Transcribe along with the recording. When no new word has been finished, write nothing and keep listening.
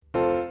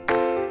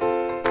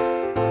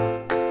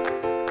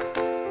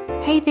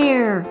Hey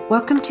there!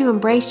 Welcome to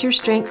Embrace Your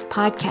Strengths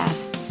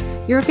podcast.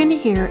 You're going to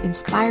hear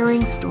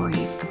inspiring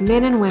stories of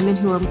men and women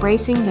who are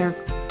embracing their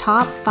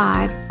top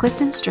 5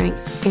 Clifton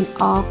strengths in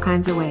all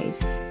kinds of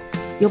ways.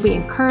 You'll be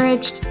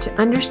encouraged to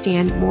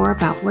understand more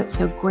about what's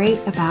so great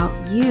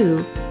about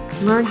you,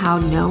 learn how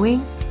knowing,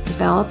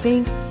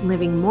 developing, and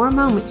living more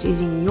moments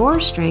using your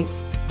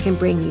strengths can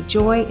bring you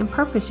joy and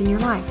purpose in your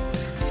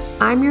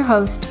life. I'm your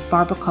host,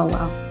 Barbara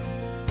Colwell.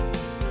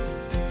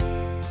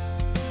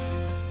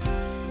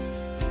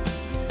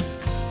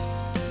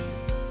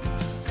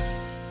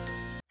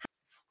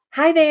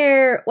 Hi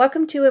there!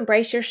 Welcome to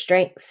Embrace Your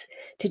Strengths.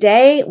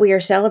 Today, we are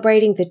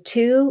celebrating the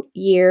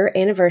 2-year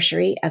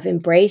anniversary of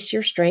Embrace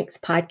Your Strengths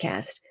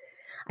podcast.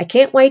 I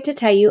can't wait to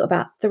tell you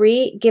about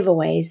 3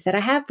 giveaways that I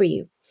have for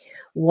you.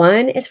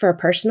 One is for a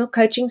personal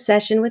coaching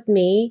session with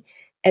me,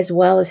 as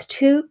well as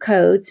 2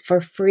 codes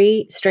for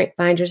free Strength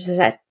Finders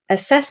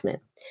assessment.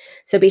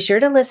 So be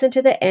sure to listen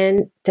to the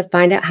end to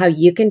find out how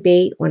you can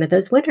be one of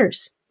those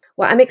winners.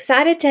 Well, I'm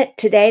excited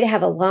today to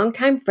have a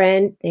longtime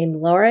friend named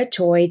Laura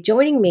Choi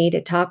joining me to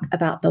talk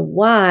about the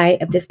why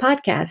of this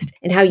podcast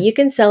and how you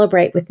can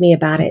celebrate with me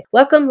about it.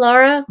 Welcome,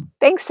 Laura.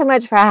 Thanks so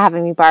much for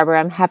having me, Barbara.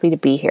 I'm happy to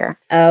be here.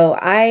 Oh,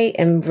 I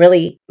am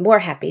really more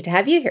happy to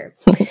have you here.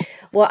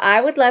 Well,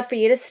 I would love for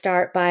you to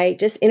start by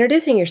just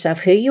introducing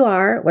yourself, who you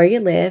are, where you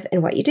live,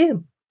 and what you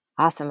do.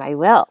 Awesome, I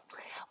will.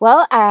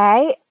 Well,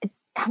 I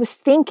was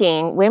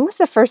thinking, when was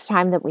the first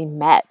time that we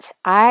met?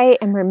 I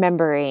am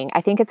remembering,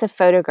 I think it's a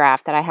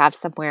photograph that I have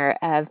somewhere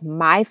of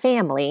my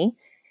family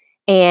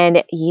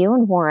and you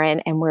and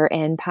Warren, and we're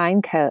in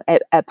Pine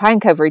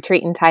Cove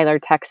Retreat in Tyler,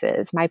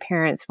 Texas. My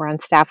parents were on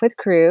staff with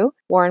Cru.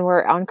 Warren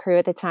were on Cru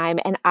at the time.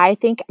 And I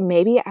think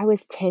maybe I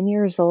was 10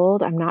 years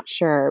old. I'm not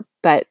sure,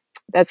 but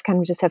that's kind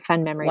of just a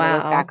fun memory to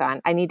look back on.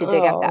 I need to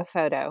dig up that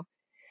photo.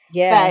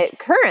 Yes.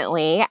 But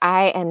currently,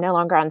 I am no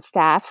longer on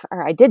staff,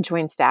 or I did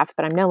join staff,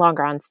 but I'm no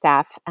longer on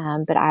staff.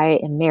 But I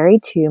am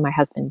married to my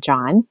husband,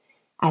 John.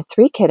 I have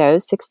 3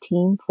 kiddos,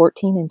 16,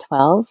 14, and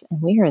 12,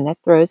 and we are in the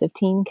throes of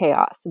teen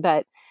chaos.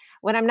 But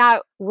when I'm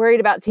not worried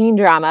about teen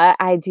drama,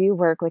 I do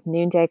work with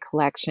Noonday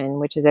Collection,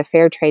 which is a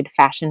fair trade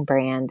fashion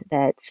brand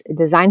that's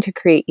designed to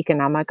create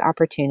economic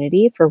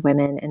opportunity for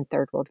women in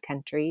third world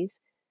countries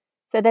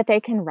so that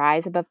they can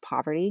rise above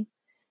poverty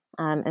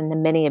and the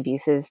many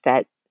abuses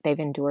that they've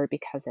endured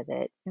because of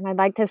it. And I'd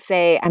like to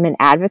say I'm an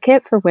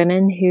advocate for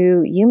women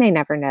who you may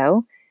never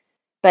know,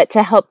 but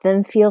to help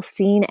them feel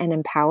seen and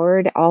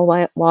empowered, all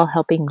while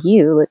helping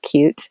you look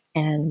cute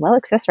and well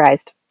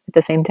accessorized at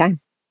the same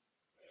time.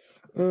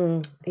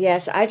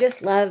 Yes, I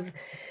just love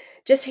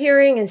just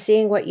hearing and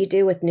seeing what you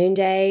do with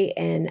Noonday,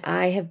 and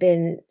I have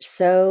been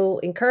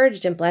so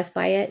encouraged and blessed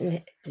by it, and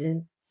it's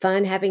been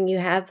fun having you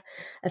have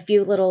a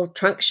few little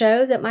trunk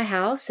shows at my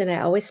house, and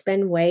I always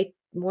spend way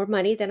more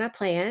money than I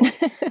planned,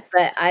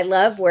 but I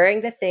love wearing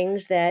the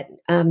things that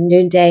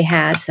Noonday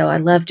has, so I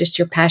love just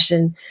your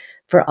passion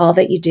for all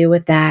that you do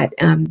with that.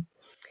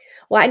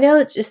 Well, I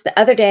know just the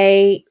other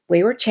day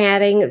we were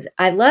chatting.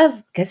 I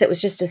love because it was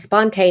just a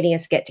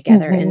spontaneous get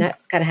together, and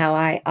that's kind of how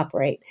I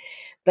operate.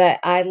 But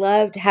I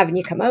loved having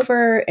you come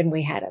over, and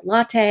we had a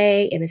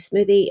latte and a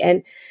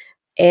smoothie,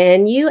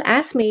 and you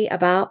asked me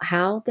about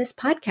how this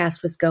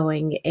podcast was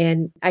going,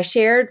 and I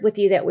shared with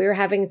you that we were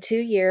having a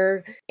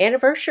 2-year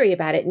anniversary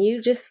about it, and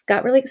you just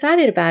got really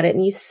excited about it,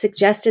 and you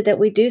suggested that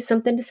we do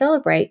something to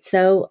celebrate.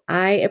 So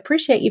I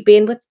appreciate you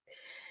being with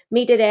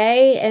me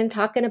today and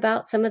talking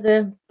about some of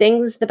the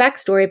things, the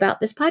backstory about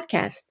this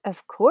podcast.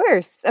 Of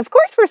course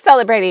we're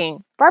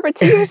celebrating. Barbara,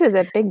 2 years is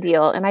a big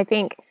deal. And I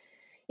think,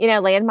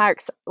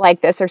 landmarks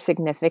like this are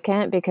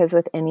significant because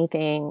with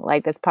anything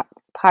like this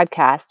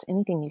podcast,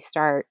 anything you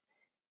start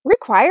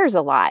requires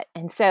a lot.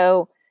 And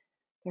so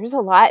there's a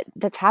lot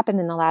that's happened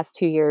in the last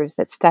 2 years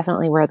that's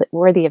definitely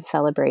worthy of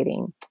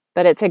celebrating.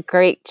 But it's a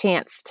great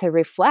chance to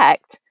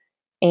reflect.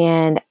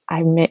 And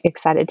I'm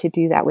excited to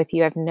do that with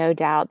you. I have no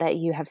doubt that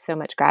you have so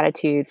much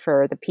gratitude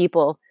for the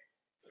people,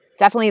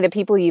 definitely the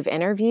people you've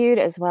interviewed,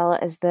 as well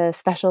as the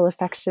special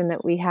affection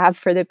that we have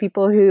for the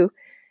people who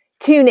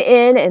tune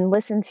in and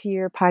listen to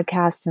your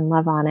podcast and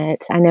love on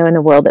it. I know in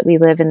the world that we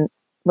live in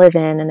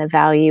and the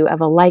value of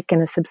a like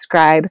and a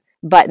subscribe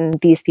button,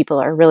 these people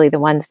are really the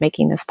ones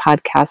making this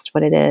podcast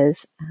what it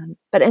is.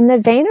 But in the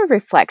vein of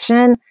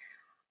reflection,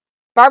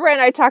 Barbara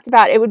and I talked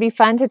about it would be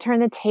fun to turn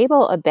the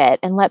table a bit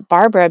and let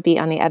Barbara be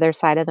on the other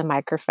side of the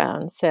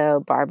microphone.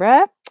 So,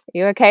 Barbara,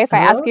 you okay if I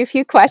ask you a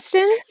few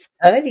questions?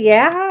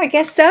 Yeah, I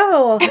guess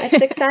so.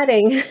 That's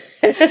exciting.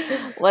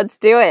 Let's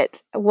do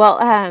it. Well,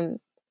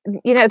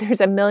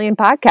 there's a million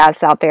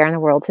podcasts out there in the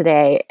world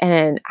today,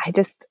 and I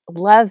just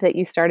love that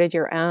you started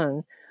your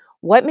own.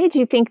 What made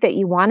you think that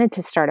you wanted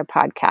to start a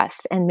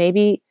podcast? And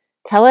maybe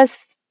tell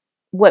us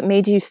what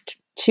made you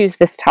choose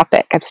this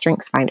topic of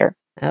StrengthsFinder.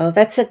 Oh,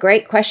 that's a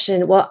great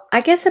question. Well,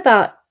 I guess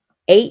about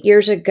 7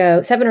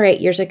 or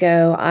 8 years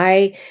ago,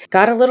 I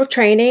got a little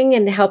training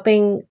in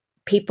helping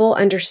people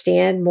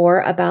understand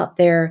more about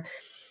their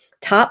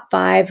top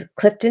 5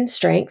 Clifton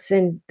strengths.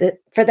 And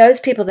for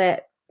those people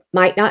that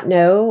might not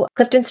know,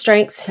 Clifton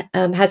Strengths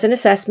has an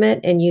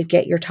assessment, and you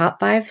get your top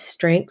 5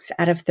 strengths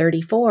out of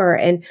 34.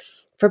 And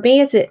for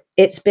me,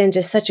 it's been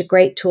just such a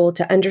great tool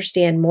to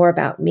understand more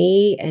about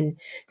me and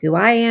who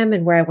I am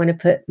and where I want to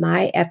put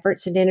my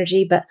efforts and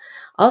energy, but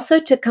also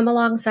to come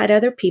alongside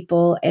other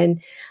people.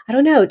 And I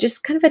don't know,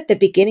 just kind of at the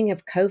beginning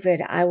of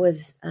COVID, I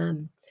was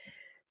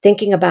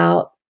thinking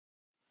about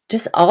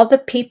just all the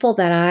people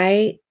that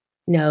I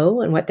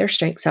know and what their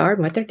strengths are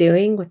and what they're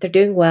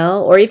doing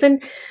well, or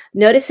even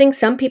noticing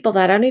some people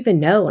that I don't even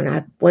know. And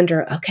I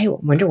wonder, okay, well,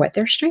 wonder what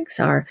their strengths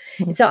are.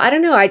 And so I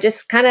don't know. I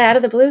just kind of out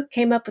of the blue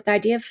came up with the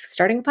idea of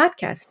starting a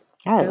podcast.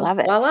 I So love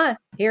it. voila,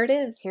 here it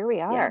is. Here we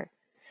are. Yeah.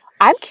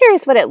 I'm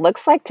curious what it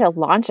looks like to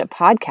launch a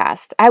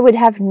podcast. I would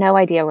have no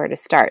idea where to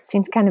start.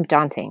 Seems kind of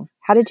daunting.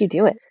 How did you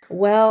do it?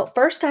 Well,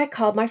 first I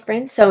called my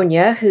friend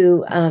Sonia,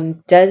 who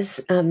does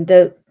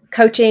the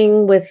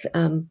coaching with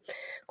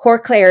Core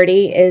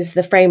Clarity is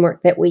the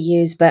framework that we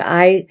use. But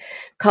I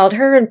called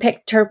her and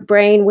picked her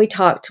brain. We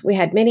talked. We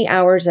had many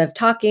hours of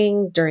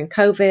talking during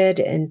COVID,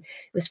 and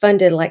it was fun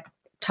to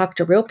talk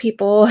to real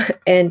people.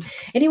 And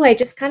anyway,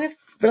 just kind of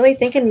really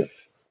thinking,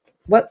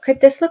 what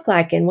could this look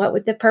like, and what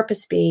would the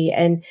purpose be?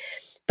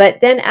 But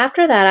then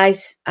after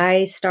that,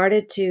 I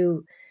started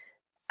to.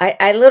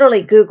 I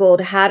literally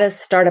Googled how to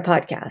start a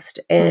podcast,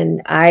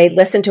 and I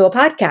listened to a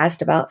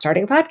podcast about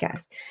starting a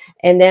podcast.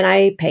 And then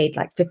I paid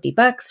like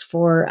 $50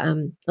 for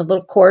a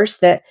little course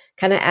that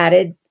kind of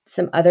added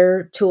some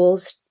other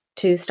tools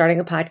to starting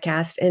a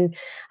podcast. And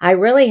I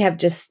really have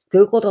just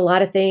Googled a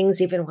lot of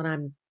things. Even when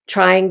I'm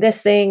trying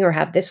this thing or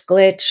have this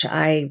glitch,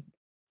 I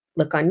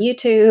look on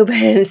YouTube.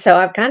 And so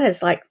I've kind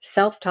of like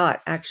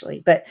self-taught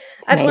actually, but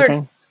I've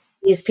learned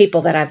these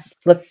people that I've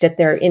looked at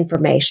their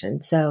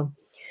information. So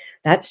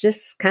that's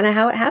just kind of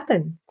how it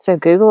happened. So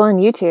Google and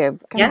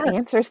YouTube, kind of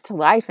answers to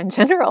life in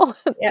general.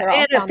 Yeah,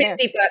 and a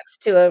 $50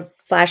 to a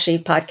flashy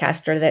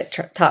podcaster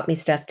that taught me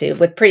stuff too,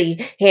 with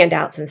pretty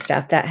handouts and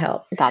stuff that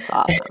helped. That's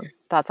awesome.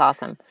 That's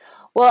awesome.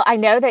 Well, I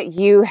know that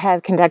you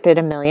have conducted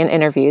 1 million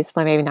interviews.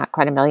 Well, maybe not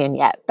quite 1 million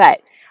yet,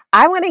 but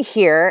I want to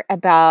hear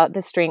about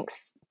the strengths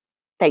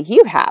that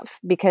you have,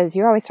 because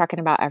you're always talking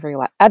about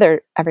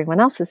everyone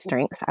else's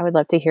strengths. I would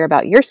love to hear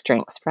about your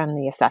strengths from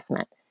the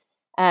assessment.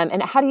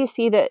 And how do you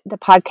see that the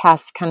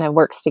podcast kind of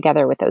works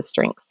together with those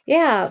strengths?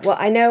 Yeah, well,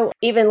 I know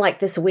even like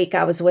this week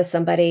I was with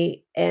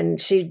somebody and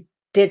she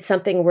did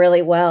something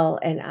really well.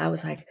 And I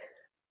was like,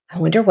 I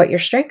wonder what your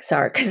strengths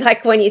are. Because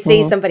like when you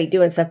see somebody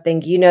doing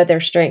something,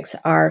 their strengths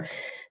are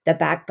the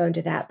backbone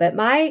to that. But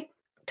my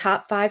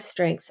top 5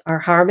 strengths are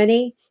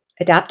harmony,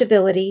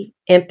 adaptability,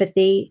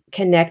 empathy,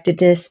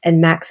 connectedness,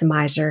 and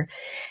maximizer.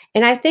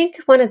 And I think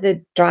one of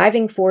the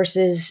driving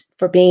forces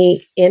for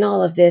me in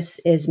all of this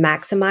is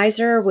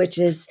maximizer, which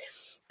is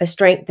a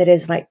strength that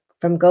is like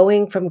from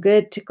going from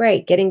good to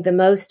great, getting the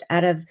most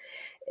out of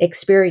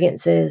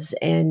experiences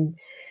and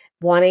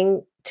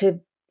wanting to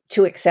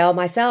excel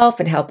myself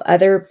and help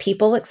other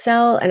people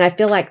excel. And I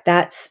feel like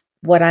that's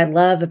what I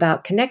love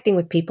about connecting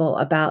with people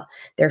about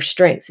their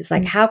strengths. It's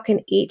like, how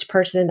can each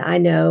person I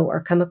know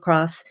or come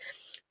across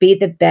be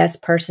the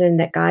best person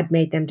that God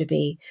made them to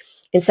be?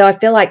 And so I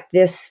feel like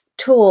this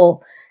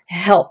tool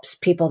helps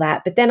people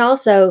that. But then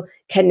also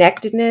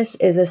connectedness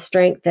is a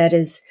strength that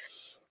is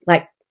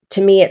like,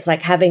 to me, it's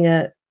like having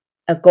a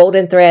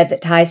golden thread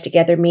that ties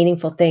together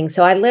meaningful things.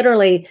 So I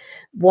literally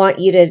want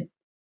you to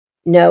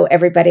know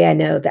everybody I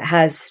know that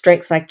has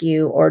strengths like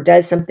you or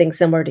does something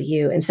similar to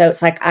you. And so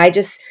it's like, I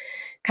just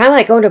kind of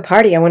like going to a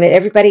party. I wanted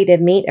everybody to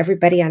meet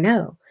everybody I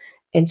know.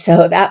 And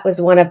so that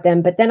was one of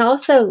them. But then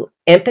also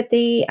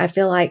empathy. I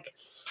feel like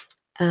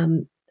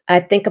I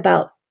think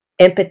about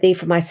empathy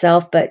for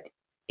myself, but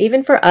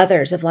even for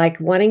others, of like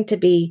wanting to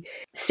be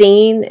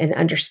seen and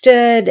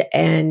understood,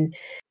 and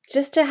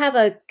just to have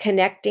a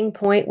connecting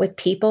point with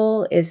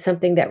people is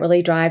something that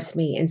really drives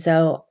me. And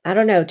so I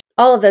don't know,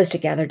 all of those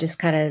together just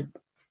kind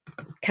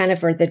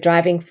of are the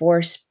driving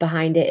force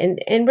behind it,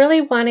 and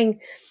really wanting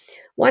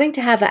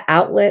to have an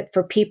outlet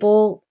for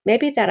people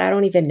maybe that I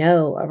don't even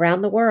know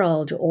around the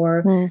world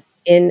or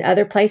in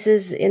other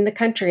places in the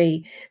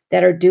country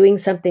that are doing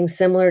something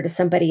similar to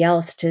somebody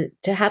else, to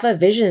have a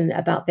vision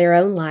about their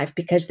own life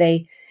because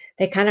they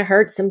kind of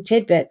heard some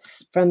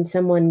tidbits from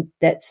someone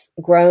that's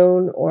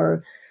grown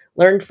or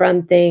learned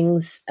from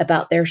things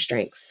about their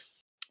strengths.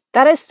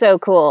 That is so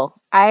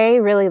cool. I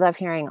really love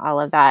hearing all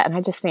of that. And I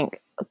just think,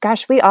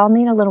 gosh, we all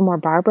need a little more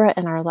Barbara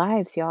in our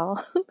lives,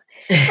 y'all.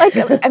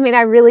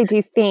 I really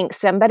do think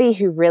somebody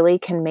who really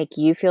can make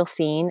you feel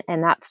seen,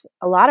 and that's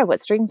a lot of what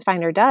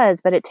StrengthsFinder does,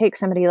 but it takes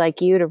somebody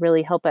like you to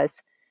really help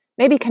us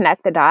maybe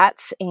connect the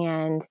dots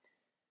and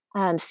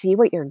see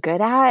what you're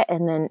good at,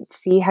 and then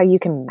see how you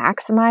can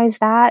maximize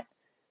that.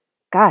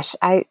 Gosh,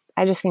 I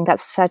just think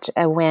that's such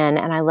a win.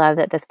 And I love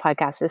that this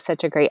podcast is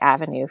such a great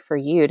avenue for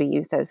you to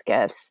use those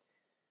gifts.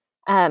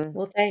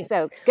 Well, thanks.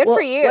 So good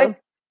for you.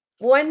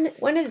 One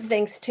of the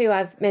things too,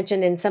 I've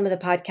mentioned in some of the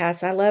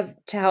podcasts, I love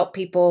to help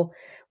people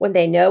when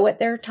they know what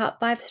their top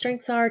 5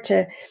 strengths are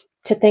to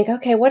think,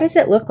 okay, what does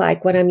it look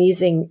like when I'm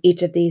using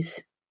each of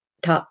these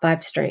top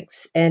 5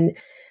 strengths? And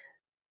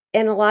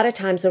and a lot of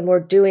times when we're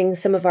doing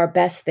some of our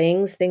best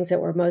things that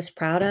we're most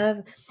proud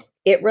of,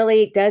 it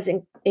really does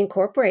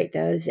incorporate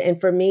those. And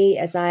for me,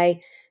 as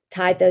I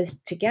tied those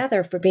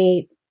together, for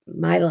me,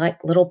 my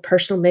like little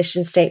personal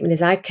mission statement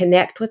is I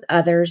connect with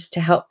others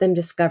to help them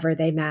discover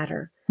they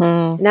matter.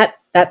 And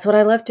that's what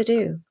I love to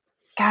do.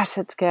 Gosh,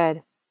 that's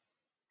good.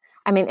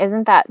 I mean,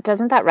 doesn't that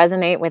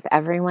resonate with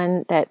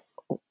everyone, that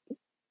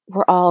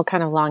we're all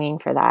kind of longing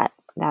for that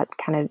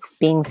kind of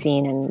being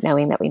seen and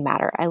knowing that we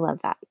matter? I love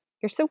that.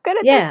 You're so good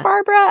at this,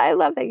 Barbara. I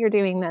love that you're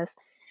doing this.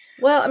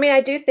 Well, I mean,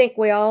 I do think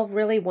we all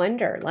really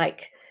wonder,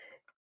 like,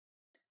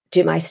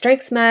 do my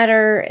strengths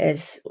matter?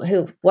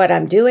 What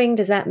I'm doing,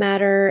 does that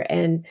matter?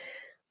 And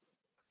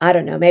I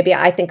don't know, maybe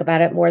I think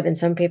about it more than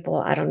some people.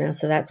 I don't know.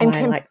 So that's why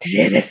I like to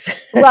do this.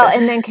 Well,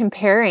 and then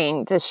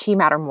comparing, does she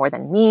matter more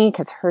than me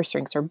because her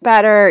strengths are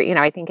better? You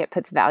know, I think it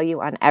puts value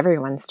on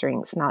everyone's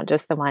strengths, not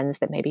just the ones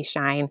that maybe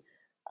shine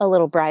a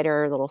little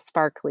brighter, a little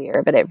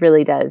sparklier, but it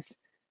really does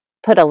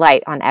put a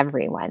light on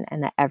everyone,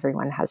 and that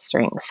everyone has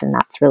strengths. And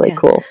that's really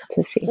cool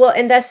to see. Well,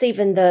 and that's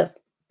even the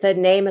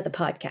name of the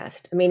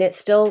podcast. I mean, it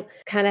still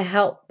kind of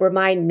helped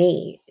remind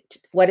me,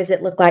 what does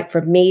it look like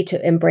for me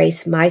to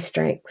embrace my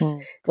strengths?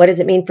 What does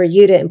it mean for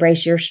you to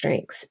embrace your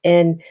strengths?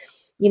 And,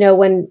 you know,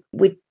 when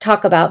we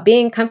talk about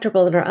being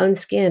comfortable in our own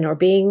skin, or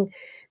being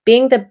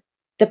the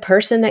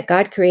person that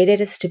God created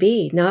us to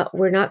be,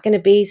 we're not going to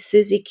be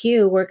Susie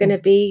Q. We're going to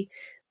be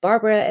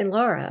Barbara and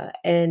Laura.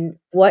 And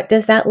what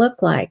does that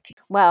look like?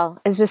 Well,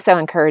 it's just so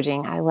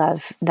encouraging. I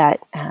love that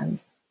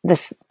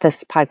this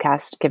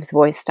podcast gives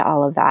voice to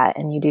all of that,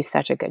 and you do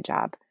such a good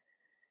job.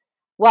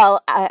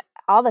 Well,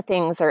 all the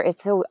things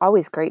it's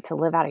always great to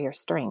live out of your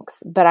strengths,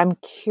 but I'm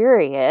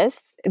curious,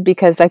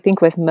 because I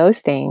think with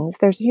most things,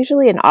 there's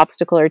usually an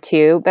obstacle or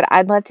two, but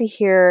I'd love to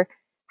hear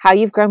how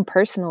you've grown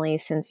personally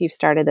since you've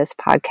started this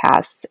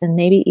podcast, and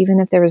maybe even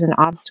if there was an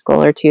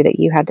obstacle or two that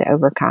you had to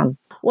overcome.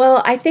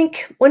 Well, I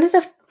think when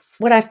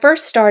I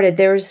first started,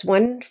 there was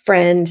one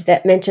friend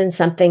that mentioned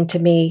something to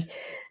me.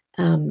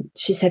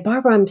 She said,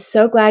 Barbara, I'm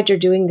so glad you're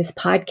doing this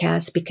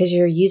podcast because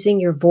you're using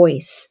your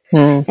voice.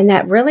 And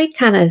that really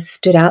kind of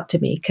stood out to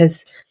me,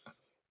 because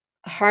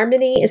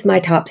harmony is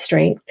my top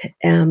strength.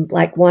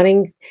 Like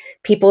wanting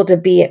people to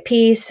be at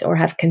peace or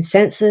have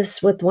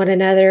consensus with one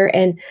another.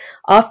 And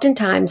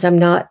oftentimes I'm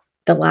not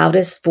the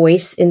loudest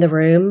voice in the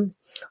room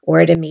or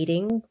at a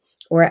meeting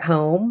or at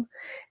home.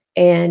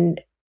 And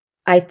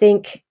I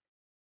think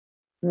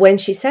when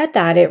she said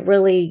that,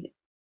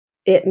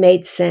 it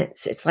made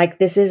sense. It's like,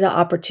 this is an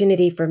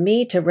opportunity for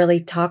me to really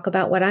talk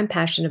about what I'm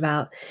passionate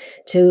about,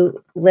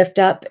 to lift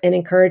up and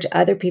encourage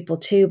other people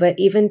too, but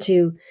even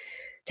to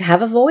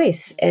have a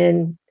voice.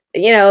 And,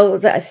 you know,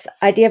 the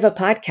idea of a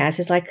podcast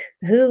is like,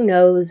 who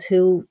knows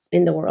who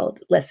in the world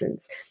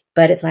listens?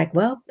 But it's like,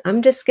 well,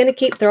 I'm just going to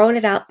keep throwing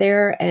it out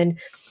there.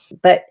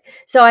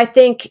 So I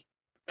think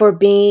for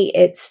me,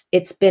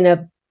 it's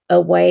been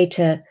a way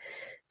to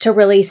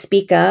really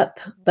speak up,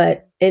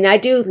 and I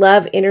do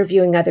love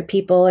interviewing other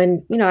people.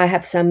 And, you know, I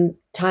have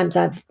sometimes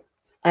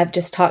I've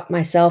just talked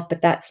myself,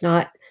 but that's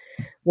not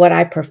what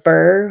I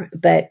prefer.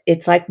 But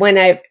it's like when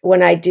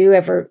I do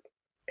ever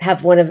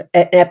have an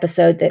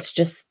episode that's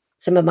just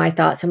some of my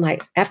thoughts, I'm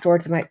like,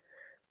 afterwards, I'm like,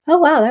 oh,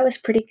 wow, that was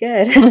pretty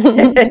good.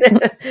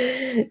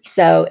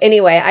 So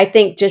anyway, I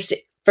think just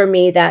for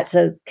me, that's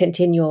a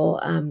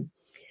continual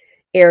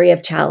area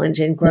of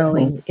challenge in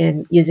growing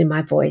and using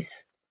my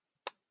voice.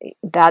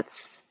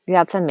 That's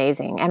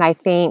amazing. And I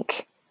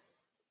think,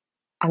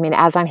 I mean,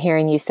 as I'm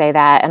hearing you say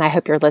that, and I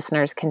hope your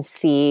listeners can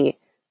see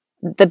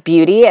the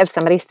beauty of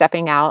somebody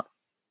stepping out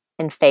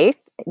in faith,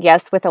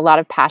 yes, with a lot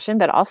of passion,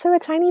 but also a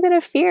tiny bit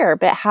of fear,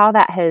 but how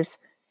that has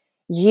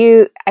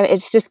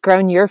it's just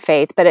grown your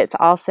faith, but it's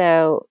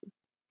also,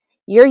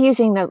 you're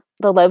using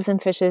the loaves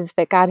and fishes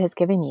that God has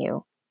given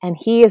you, and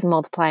He is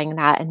multiplying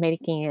that and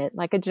making it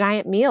like a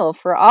giant meal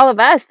for all of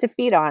us to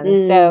feed on.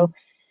 So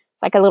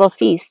like a little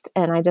feast.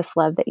 And I just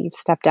love that you've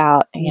stepped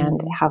out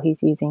and how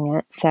He's using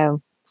it.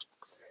 So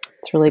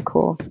it's really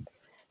cool.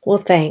 Well,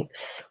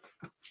 thanks.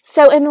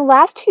 So in the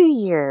last 2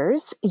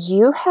 years,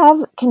 you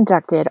have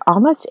conducted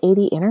almost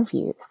 80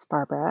 interviews,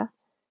 Barbara,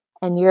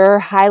 and you're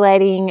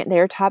highlighting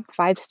their top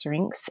 5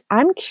 strengths.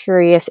 I'm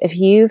curious if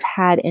you've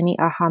had any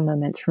aha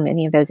moments from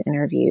any of those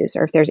interviews,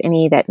 or if there's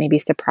any that maybe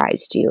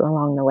surprised you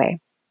along the way.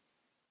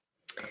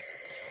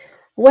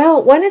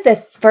 Well, one of the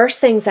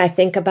first things I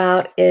think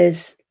about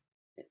is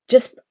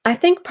I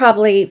think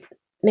probably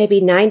maybe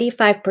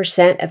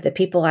 95% of the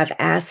people I've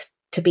asked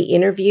to be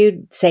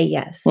interviewed say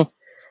yes.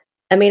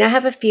 I mean, I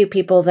have a few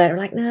people that are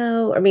like,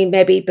 no, I mean,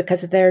 maybe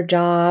because of their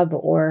job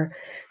or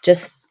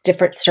just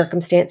different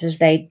circumstances,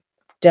 they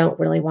don't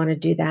really want to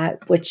do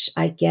that, which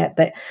I get.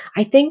 But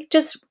I think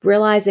just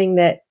realizing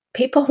that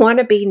people want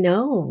to be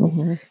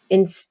known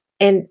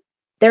and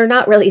they're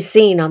not really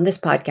seen on this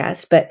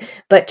podcast,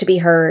 but to be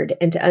heard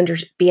and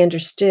to be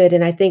understood.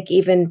 And I think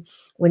even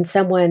when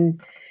someone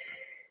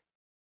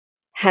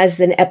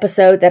has an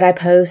episode that I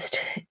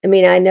post, I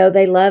mean, I know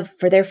they love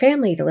for their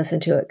family to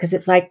listen to it, because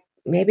it's like,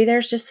 maybe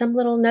there's just some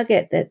little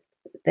nugget that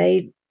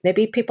they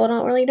maybe people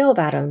don't really know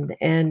about them.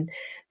 And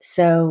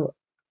so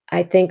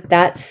I think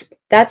that's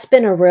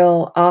been a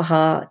real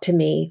aha to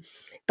me.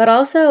 But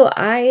also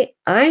I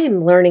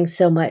am learning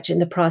so much in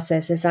the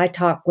process as I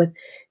talk with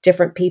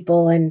different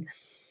people. And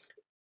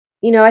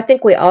I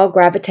think we all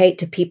gravitate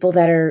to people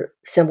that are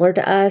similar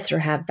to us or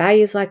have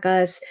values like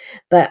us,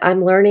 but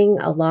I'm learning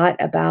a lot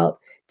about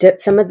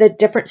some of the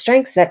different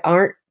strengths that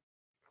aren't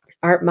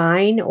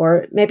mine,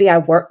 or maybe I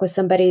work with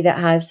somebody that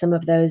has some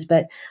of those,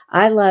 but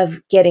I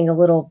love getting a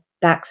little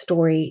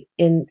backstory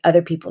in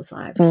other people's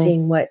lives,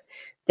 seeing what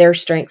their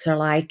strengths are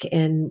like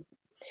and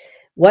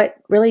what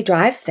really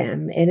drives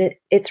them. And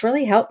it's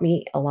really helped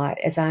me a lot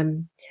as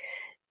I'm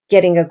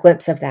getting a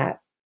glimpse of that.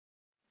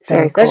 So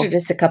Very those cool. are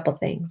just a couple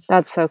things.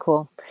 That's so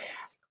cool.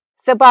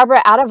 So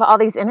Barbara, out of all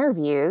these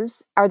interviews,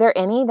 are there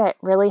any that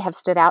really have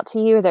stood out to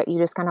you that you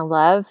just kind of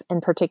love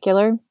in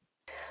particular?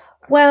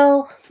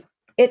 Well,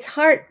 it's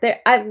hard.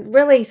 I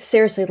really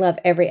seriously love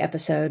every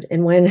episode.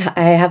 And when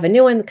I have a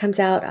new one that comes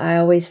out, I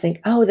always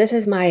think, oh, this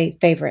is my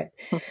favorite.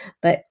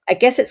 But I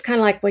guess it's kind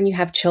of like when you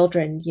have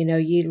children,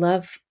 you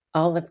love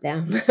all of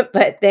them,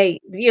 but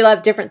you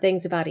love different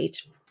things about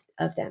each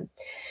of them.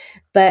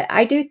 But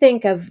I do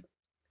think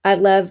I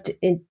loved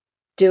in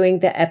doing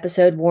the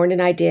episode Warren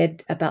and I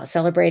did about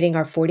celebrating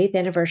our 40th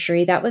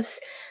anniversary. That was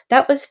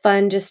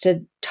fun just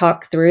to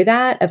talk through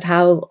that, of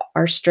how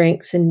our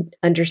strengths and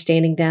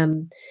understanding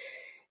them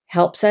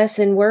helps us,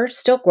 and we're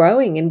still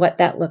growing in what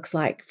that looks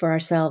like for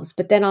ourselves.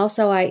 But then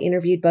also I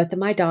interviewed both of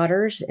my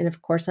daughters, and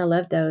of course I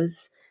love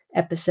those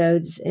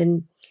episodes,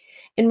 and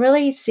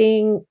really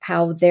seeing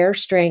how their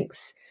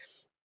strengths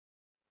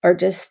are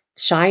just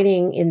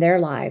shining in their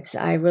lives.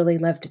 I really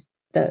loved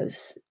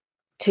those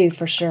too,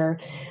 for sure.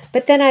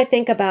 But then I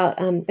think about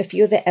a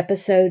few of the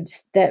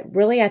episodes that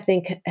really I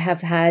think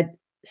have had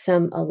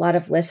a lot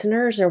of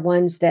listeners, or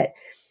ones that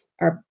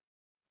are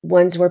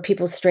ones where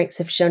people's strengths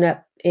have shown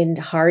up in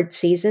hard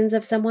seasons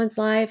of someone's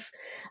life.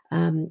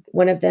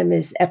 One of them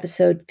is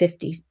episode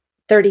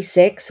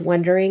 36,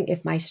 Wondering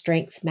If My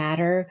Strengths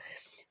Matter,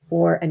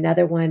 or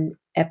another one,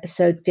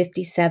 episode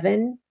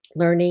 57,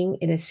 Learning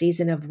in a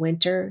Season of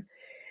Winter.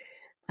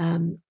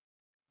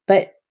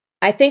 But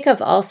I think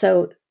of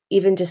also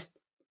even just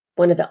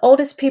one of the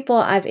oldest people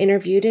I've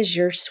interviewed is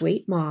your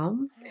sweet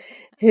mom,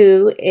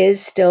 who is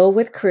still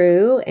with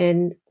Crew,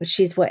 and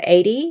she's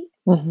 80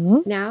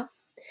 now.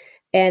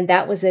 And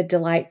that was a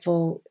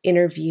delightful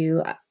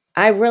interview.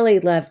 I really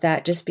loved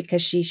that, just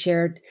because she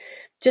shared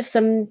just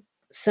some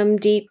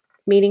deep,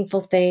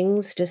 meaningful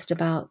things just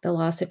about the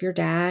loss of your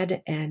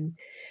dad. And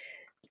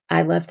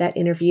I love that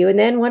interview. And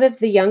then one of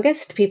the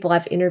youngest people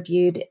I've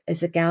interviewed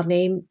is a gal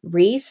named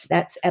Reese.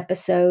 That's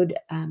episode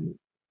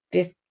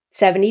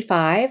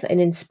 75, an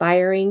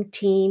inspiring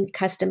teen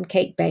custom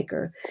cake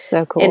baker.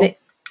 So cool. And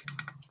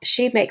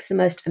she makes the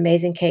most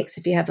amazing cakes,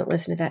 if you haven't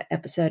listened to that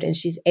episode. And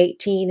she's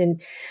 18. And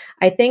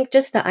I think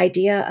just the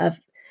idea of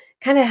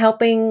kind of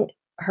helping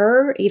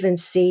her even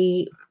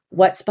see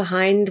what's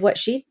behind what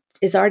she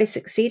is already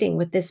succeeding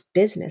with, this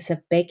business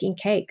of baking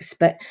cakes,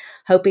 but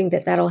hoping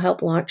that that'll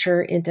help launch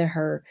her into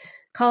her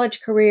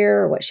college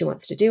career or what she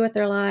wants to do with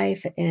her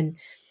life. And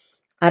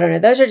I don't know.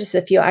 Those are just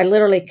a few. I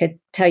literally could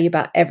tell you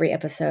about every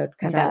episode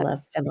because I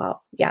love them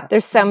all. Yeah.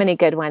 There's so many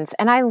good ones.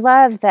 And I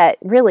love that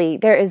really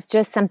there is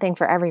just something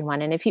for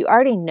everyone. And if you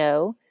already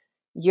know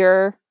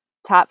your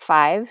top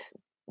 5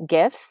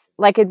 gifts,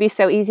 like it'd be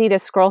so easy to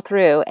scroll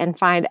through and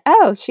find,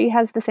 oh, she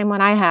has the same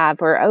one I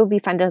have, or, oh, it'd be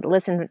fun to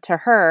listen to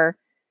her.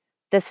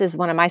 This is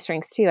one of my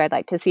strengths too. I'd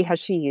like to see how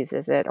she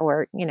uses it,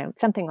 or,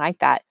 something like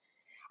that.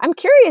 I'm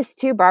curious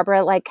too,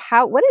 Barbara, like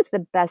what is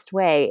the best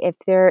way, if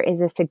there is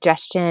a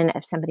suggestion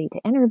of somebody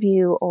to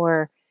interview,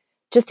 or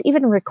just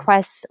even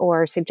requests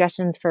or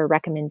suggestions for a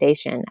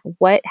recommendation,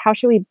 how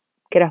should we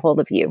get a hold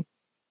of you?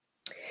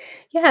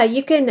 Yeah,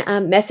 you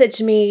can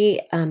message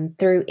me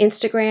through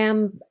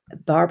Instagram,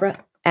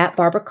 Barbara at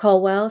Barbara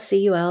Culwell,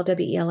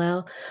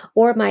 CULWELL,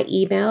 or my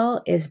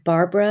email is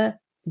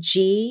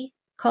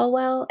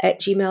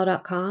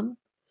barbaragculwell@gmail.com,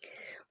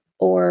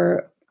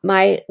 or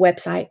my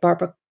website,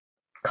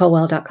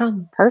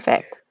 barbaraculwell.com.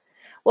 Perfect.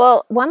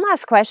 Well, one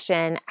last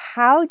question.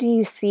 How do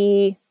you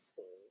see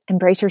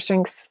Embrace Your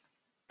Strengths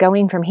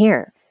going from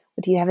here?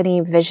 Do you have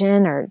any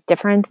vision or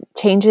different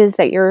changes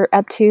that you're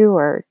up to,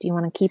 or do you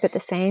want to keep it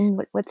the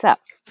same? What's up?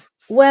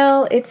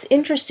 Well, it's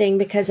interesting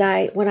because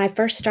when I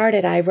first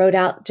started, I wrote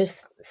out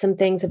just some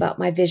things about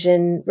my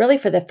vision really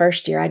for the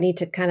first year. I need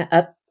to kind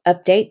of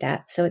update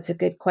that. So it's a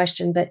good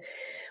question. But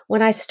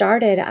when I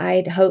started,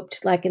 I'd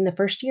hoped, like in the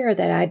first year,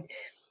 that I'd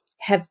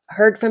have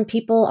heard from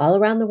people all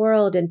around the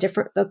world in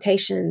different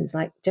vocations,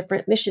 like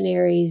different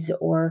missionaries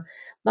or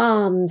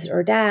moms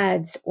or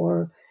dads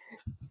or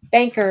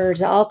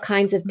bankers, all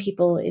kinds of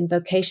people in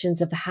vocations,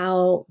 of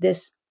how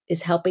this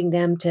is helping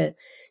them to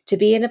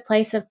be in a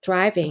place of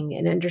thriving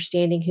and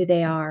understanding who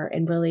they are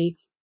and really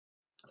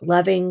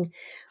loving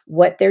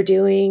what they're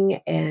doing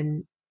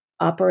and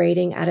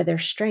operating out of their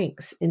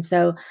strengths. And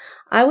so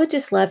I would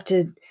just love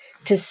to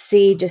to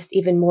see just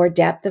even more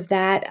depth of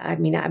that. I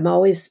mean, I'm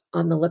always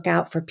on the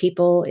lookout for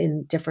people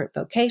in different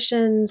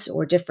vocations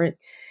or different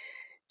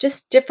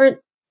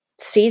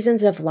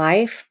seasons of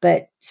life,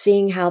 but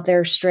seeing how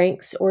their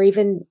strengths or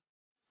even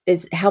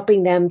is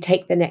helping them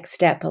take the next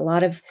step. A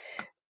lot of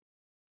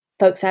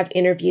folks I've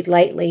interviewed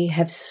lately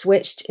have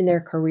switched in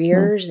their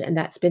careers, and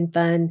that's been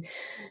fun.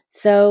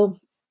 So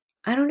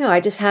I don't know.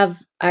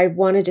 I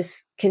want to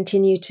just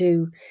continue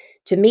to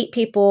meet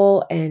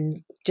people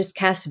and just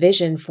cast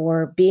vision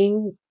for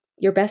being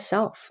your best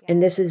self.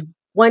 And this is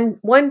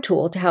one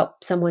tool to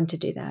help someone to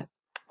do that.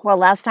 Well,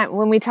 last time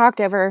when we talked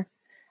over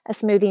a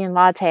smoothie and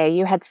latte,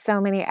 you had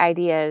so many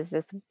ideas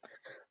just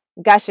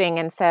gushing.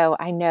 And so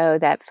I know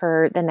that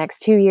for the next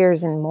 2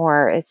 years and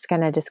more, it's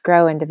going to just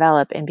grow and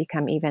develop and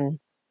become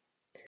even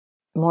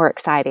more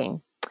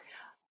exciting.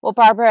 Well,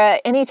 Barbara,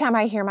 anytime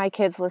I hear my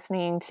kids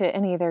listening to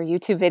any of their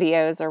YouTube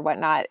videos or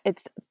whatnot,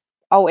 it's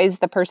always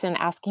the person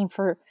asking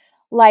for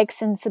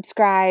likes and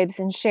subscribes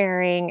and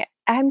sharing.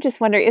 I'm just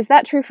wondering, is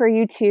that true for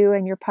you too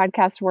in your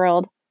podcast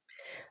world?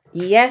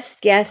 Yes,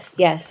 yes,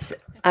 yes.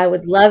 I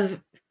would love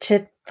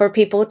for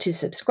people to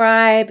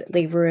subscribe,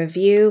 leave a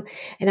review,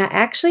 and I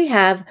actually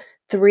have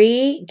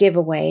 3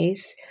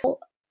 giveaways.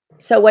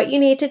 So what you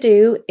need to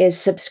do is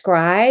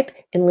subscribe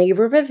and leave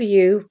a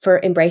review for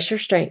Embrace Your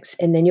Strengths,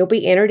 and then you'll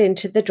be entered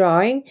into the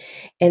drawing.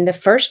 And the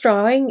first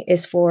drawing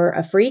is for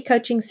a free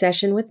coaching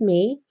session with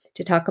me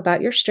to talk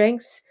about your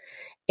strengths.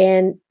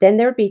 And then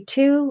there'll be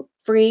 2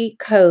 free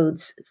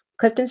codes,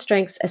 Clifton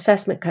Strengths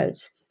assessment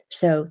codes.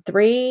 So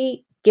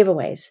 3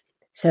 giveaways.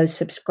 So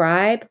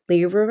subscribe,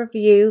 leave a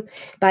review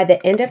by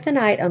the end of the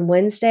night on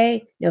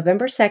Wednesday,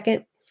 November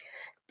 2nd.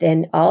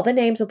 Then all the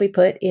names will be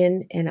put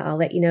in, and I'll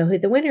let you know who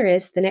the winner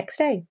is the next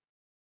day.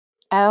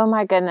 Oh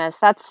my goodness,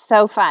 that's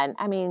so fun.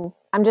 I mean,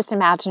 I'm just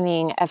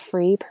imagining a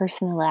free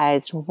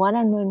personalized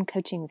one-on-one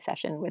coaching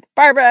session with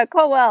Barbara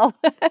Colwell.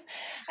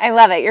 I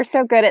love it. You're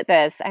so good at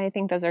this. I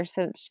think those are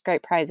such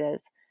great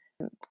prizes.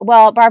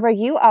 Well, Barbara,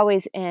 you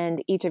always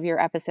end each of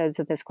your episodes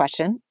with this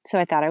question. So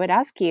I thought I would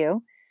ask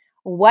you,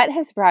 what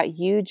has brought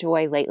you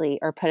joy lately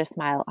or put a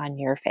smile on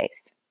your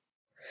face?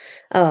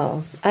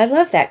 Oh, I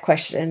love that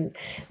question.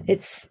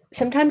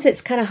 Sometimes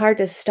it's kind of hard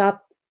to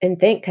stop and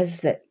think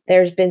because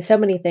there's been so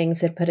many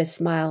things that put a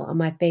smile on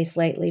my face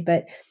lately,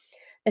 but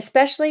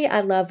especially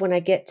I love when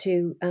I get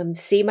to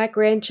see my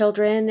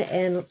grandchildren,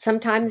 and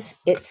sometimes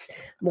it's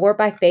more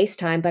by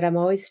FaceTime, but I'm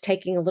always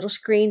taking a little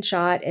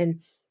screenshot.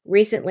 And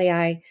recently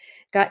I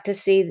got to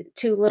see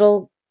 2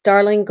 little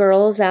darling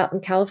girls out in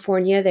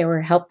California. They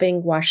were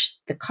helping wash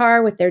the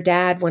car with their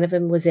dad. One of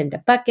them was in the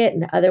bucket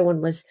and the other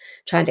one was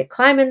trying to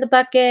climb in the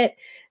bucket,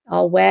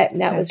 all wet.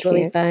 And that was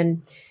really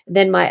fun. And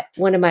then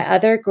one of my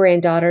other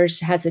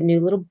granddaughters has a new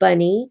little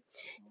bunny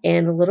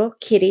and a little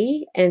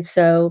kitty. And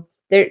so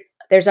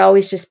there's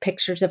always just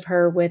pictures of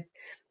her with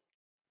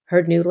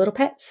her new little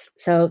pets.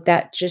 So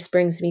that just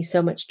brings me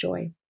so much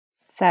joy.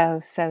 So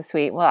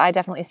sweet. Well, I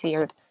definitely see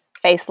your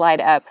face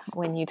light up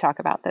when you talk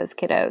about those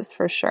kiddos,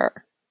 for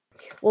sure.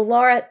 Well,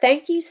 Laura,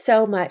 thank you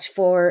so much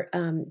for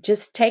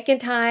just taking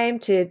time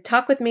to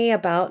talk with me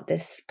about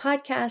this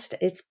podcast.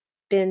 It's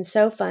been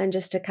so fun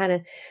just to kind of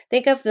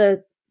think of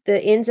the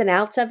ins and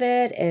outs of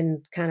it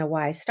and kind of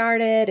why I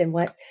started and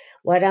what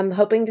I'm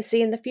hoping to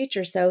see in the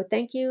future. So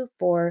thank you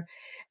for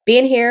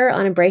being here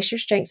on Embrace Your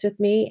Strengths with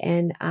me.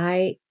 And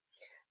I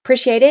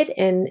appreciate it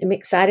and am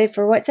excited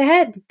for what's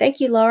ahead. Thank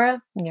you,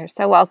 Laura. You're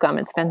so welcome.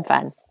 It's been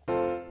fun.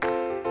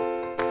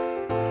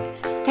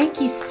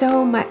 Thank you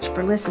so much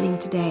for listening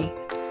today.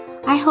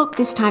 I hope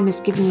this time has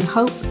given you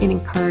hope and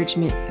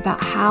encouragement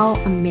about how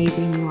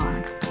amazing you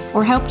are,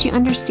 or helped you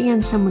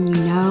understand someone you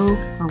know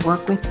or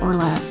work with or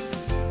love.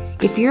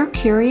 If you're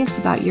curious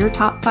about your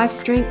top 5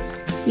 strengths,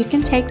 you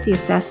can take the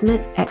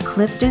assessment at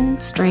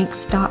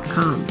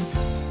cliftonstrengths.com.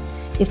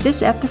 If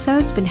this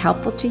episode's been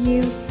helpful to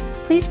you,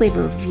 please leave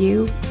a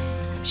review,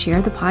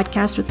 share the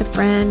podcast with a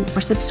friend,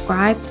 or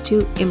subscribe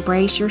to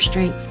Embrace Your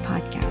Strengths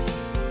podcast.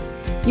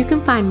 You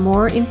can find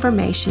more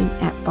information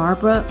at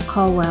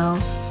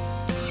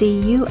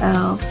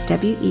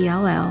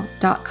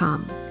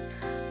barbaracolwell.com.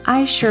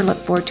 I sure look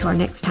forward to our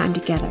next time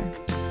together.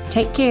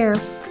 Take care.